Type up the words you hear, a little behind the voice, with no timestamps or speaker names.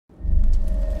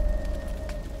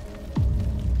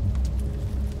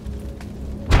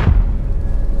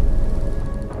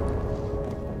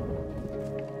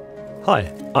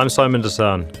Hi, I'm Simon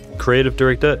Dasan, Creative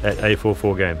Director at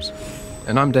A44 Games.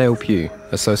 And I'm Dale Pugh,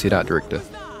 Associate Art Director.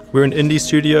 We're an indie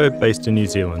studio based in New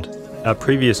Zealand. Our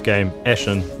previous game,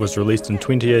 Ashen, was released in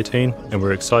 2018, and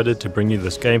we're excited to bring you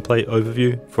this gameplay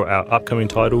overview for our upcoming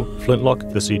title,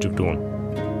 Flintlock, The Siege of Dawn.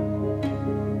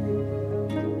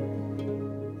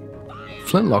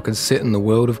 Flintlock is set in the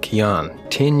world of Kian,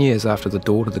 10 years after the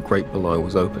door to the Great Below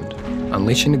was opened,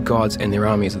 unleashing the gods and their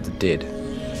armies of the dead.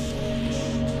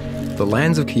 The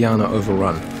lands of Kian are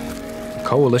overrun. The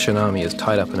Coalition army is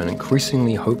tied up in an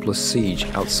increasingly hopeless siege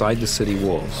outside the city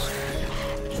walls.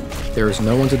 There is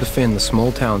no one to defend the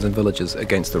small towns and villages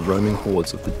against the roaming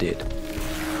hordes of the dead.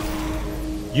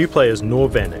 You play as Nor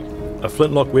Vanek, a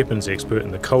flintlock weapons expert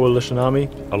in the Coalition army,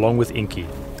 along with Inky,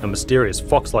 a mysterious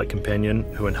fox-like companion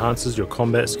who enhances your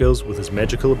combat skills with his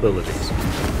magical abilities.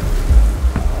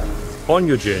 On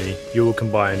your journey, you will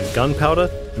combine gunpowder,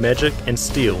 magic, and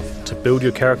steel to build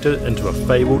your character into a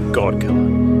fabled god killer.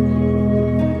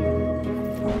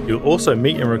 You'll also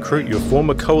meet and recruit your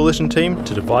former Coalition team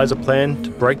to devise a plan to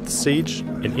break the siege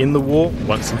and end the war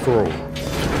once and for all.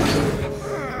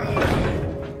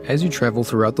 As you travel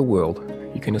throughout the world,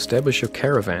 you can establish your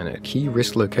caravan at key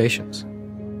rest locations.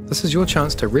 This is your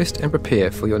chance to rest and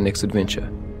prepare for your next adventure.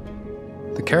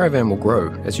 The caravan will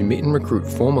grow as you meet and recruit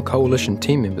former Coalition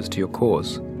team members to your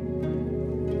cause.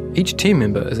 Each team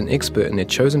member is an expert in their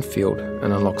chosen field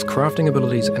and unlocks crafting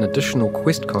abilities and additional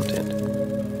quest content.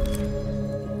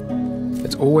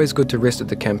 It's always good to rest at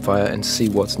the campfire and see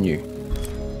what's new.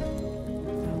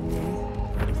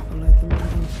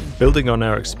 Building on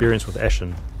our experience with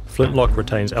Ashen, Flintlock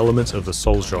retains elements of the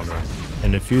Souls genre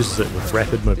and infuses it with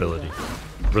rapid mobility,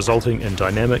 resulting in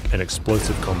dynamic and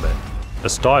explosive combat, a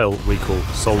style we call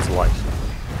Souls Light.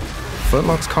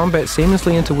 Flintlock's combat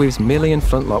seamlessly interweaves melee and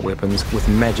flintlock weapons with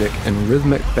magic and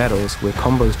rhythmic battles where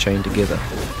combos chain together.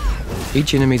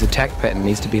 Each enemy's attack pattern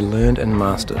needs to be learned and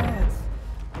mastered.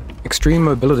 Extreme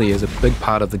mobility is a big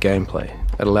part of the gameplay.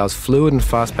 It allows fluid and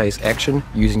fast-paced action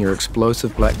using your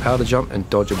explosive black powder jump and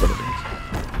dodge abilities.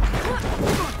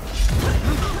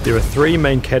 There are three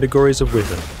main categories of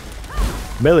weapon.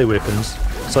 Melee weapons,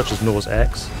 such as Nor's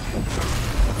axe,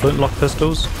 flintlock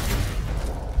pistols,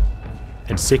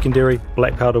 and secondary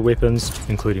black powder weapons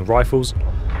including rifles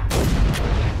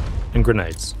and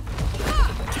grenades.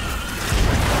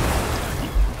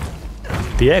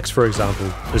 The axe, for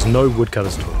example, is no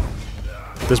woodcutter's tool.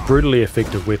 This brutally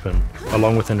effective weapon,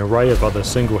 along with an array of other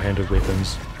single-handed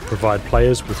weapons, provide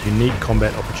players with unique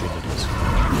combat opportunities.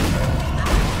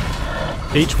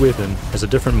 Each weapon has a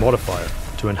different modifier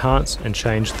to enhance and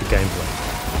change the gameplay.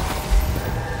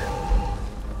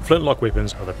 Flintlock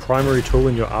weapons are the primary tool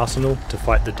in your arsenal to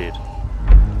fight the dead.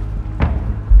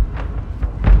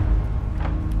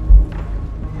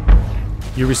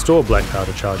 You restore black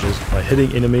powder charges by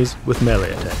hitting enemies with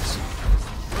melee attacks.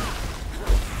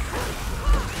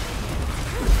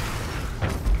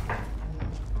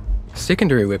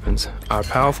 Secondary weapons are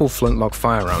powerful flintlock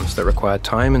firearms that require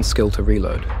time and skill to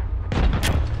reload.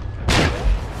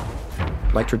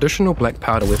 Like traditional black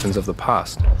powder weapons of the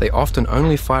past, they often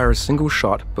only fire a single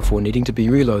shot before needing to be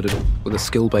reloaded with a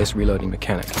skill-based reloading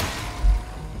mechanic.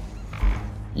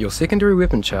 Your secondary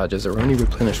weapon charges are only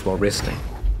replenished while resting,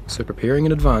 so preparing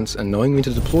in advance and knowing when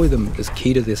to deploy them is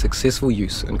key to their successful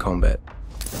use in combat.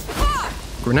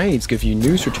 Grenades give you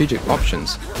new strategic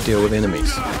options to deal with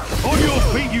enemies. On your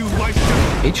feet, you white.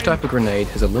 Each type of grenade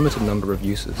has a limited number of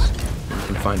uses, and you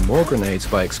can find more grenades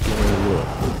by exploring the world.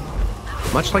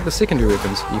 Much like the secondary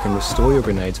weapons, you can restore your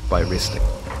grenades by resting.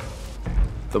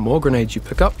 The more grenades you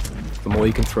pick up, the more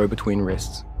you can throw between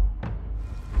rests.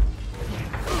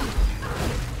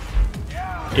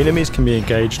 Enemies can be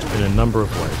engaged in a number of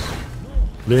ways.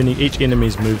 Learning each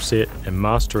enemy's moveset and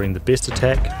mastering the best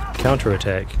attack,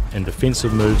 counter-attack, and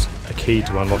defensive moves are key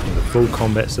to unlocking the full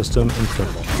combat system in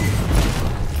Flintlock.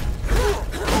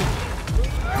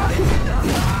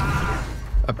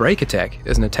 A break attack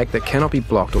is an attack that cannot be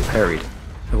blocked or parried.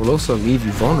 It will also leave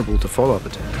you vulnerable to follow-up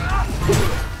attacks.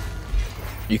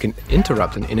 You can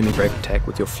interrupt an enemy break attack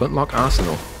with your flintlock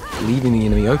arsenal, leaving the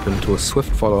enemy open to a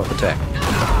swift follow-up attack.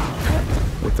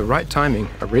 With the right timing,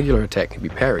 a regular attack can be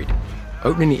parried,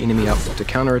 opening the enemy up to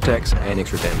counter-attacks and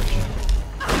extra damage.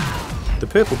 The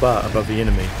purple bar above the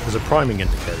enemy is a priming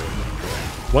indicator.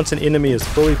 Once an enemy is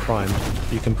fully primed,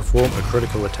 you can perform a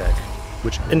critical attack,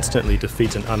 which instantly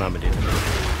defeats an unarmored enemy.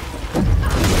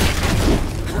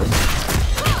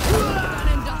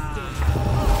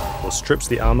 Or strips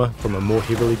the armor from a more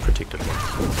heavily protected one.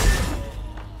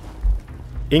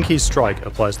 Inky's strike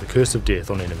applies the Curse of Death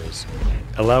on enemies,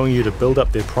 allowing you to build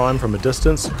up their prime from a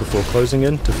distance before closing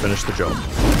in to finish the job.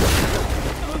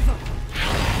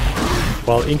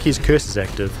 While Inky's curse is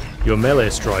active, your melee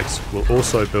strikes will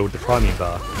also build the priming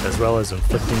bar, as well as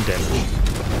inflicting damage.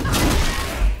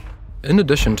 In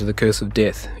addition to the Curse of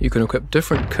Death, you can equip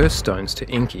different curse stones to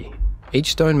Inky.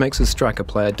 Each stone makes a striker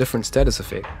play a different status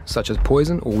effect, such as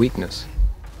poison or weakness.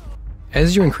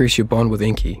 As you increase your bond with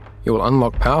Inky, you will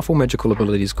unlock powerful magical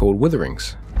abilities called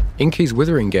Witherings. Inky's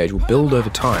Withering Gauge will build over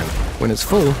time. When it's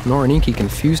full, Nor and Inky can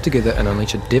fuse together and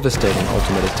unleash a devastating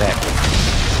ultimate attack.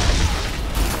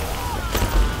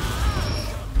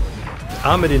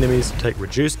 Armoured enemies take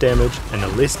reduced damage and are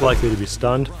less likely to be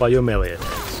stunned by your melee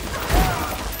attacks.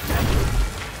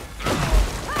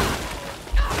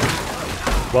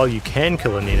 While you can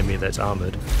kill an enemy that's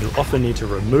armoured, you'll often need to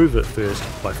remove it first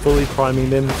by fully priming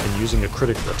them and using a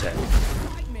critical attack.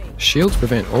 Shields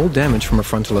prevent all damage from a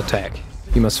frontal attack.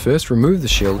 You must first remove the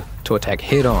shield to attack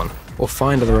head-on, or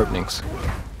find other openings.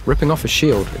 Ripping off a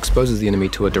shield exposes the enemy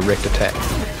to a direct attack.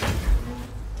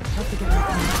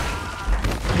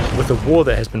 With a war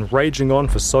that has been raging on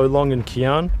for so long in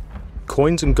Kian,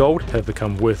 coins and gold have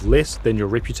become worth less than your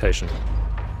reputation.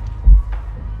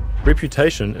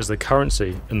 Reputation is the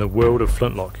currency in the world of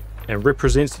Flintlock and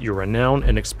represents your renown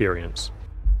and experience.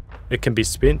 It can be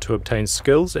spent to obtain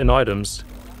skills and items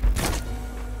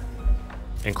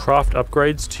and craft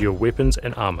upgrades to your weapons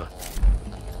and armor.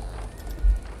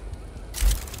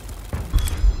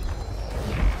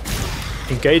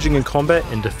 Engaging in combat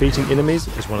and defeating enemies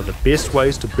is one of the best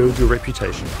ways to build your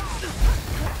reputation.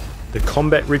 The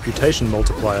combat reputation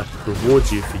multiplier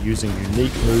rewards you for using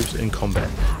unique moves in combat.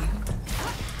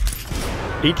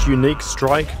 Each unique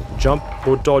strike, jump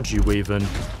or dodge you weave in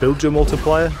builds your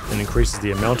multiplier and increases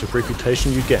the amount of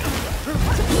reputation you gain.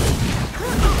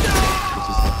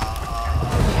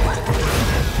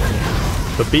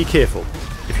 But be careful,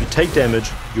 if you take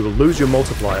damage you will lose your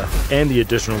multiplier and the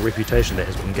additional reputation that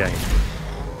has been gained.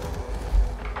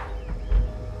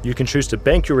 You can choose to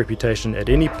bank your reputation at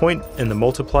any point and the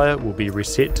multiplier will be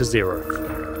reset to 0.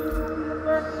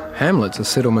 Hamlets are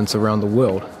settlements around the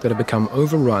world that have become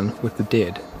overrun with the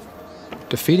dead.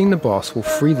 Defeating the boss will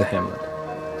free the hamlet.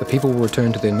 The people will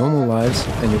return to their normal lives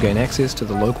and you'll gain access to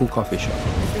the local coffee shop.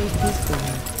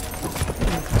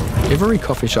 Every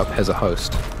coffee shop has a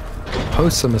host.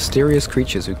 Hosts are mysterious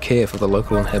creatures who care for the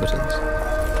local inhabitants.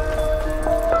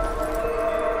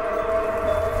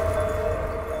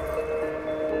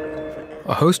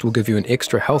 A host will give you an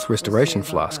extra health restoration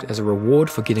flask as a reward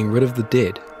for getting rid of the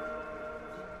dead.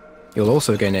 You'll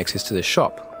also gain access to the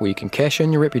shop, where you can cash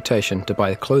in your reputation to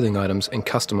buy clothing items and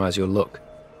customize your look.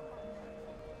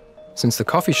 Since the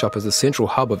coffee shop is the central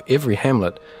hub of every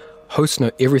hamlet, hosts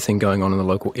know everything going on in the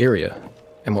local area,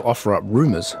 and will offer up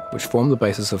rumours which form the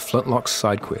basis of Flintlock's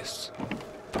side quests.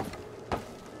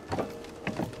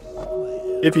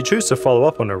 If you choose to follow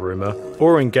up on a rumour,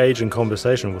 or engage in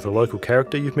conversation with a local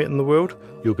character you've met in the world,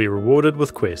 you'll be rewarded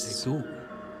with quests.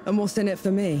 And what's in it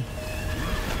for me?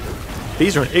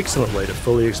 These are an excellent way to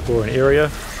fully explore an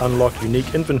area, unlock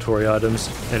unique inventory items,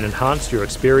 and enhance your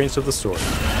experience of the story.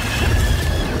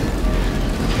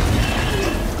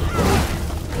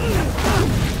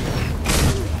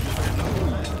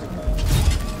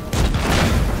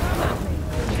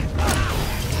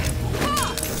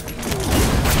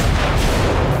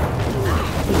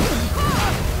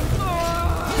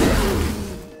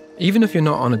 Even if you're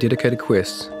not on a dedicated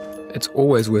quest, it's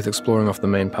always worth exploring off the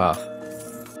main path,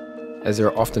 as there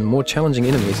are often more challenging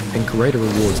enemies and greater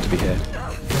rewards to be had.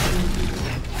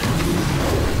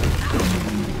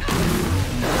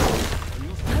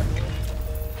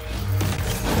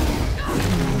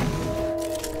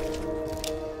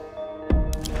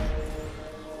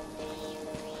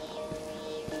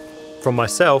 From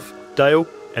myself, Dale,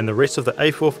 and the rest of the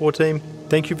A44 team,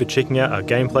 thank you for checking out our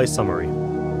gameplay summary.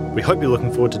 We hope you're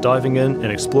looking forward to diving in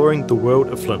and exploring the world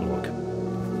of Flintlock.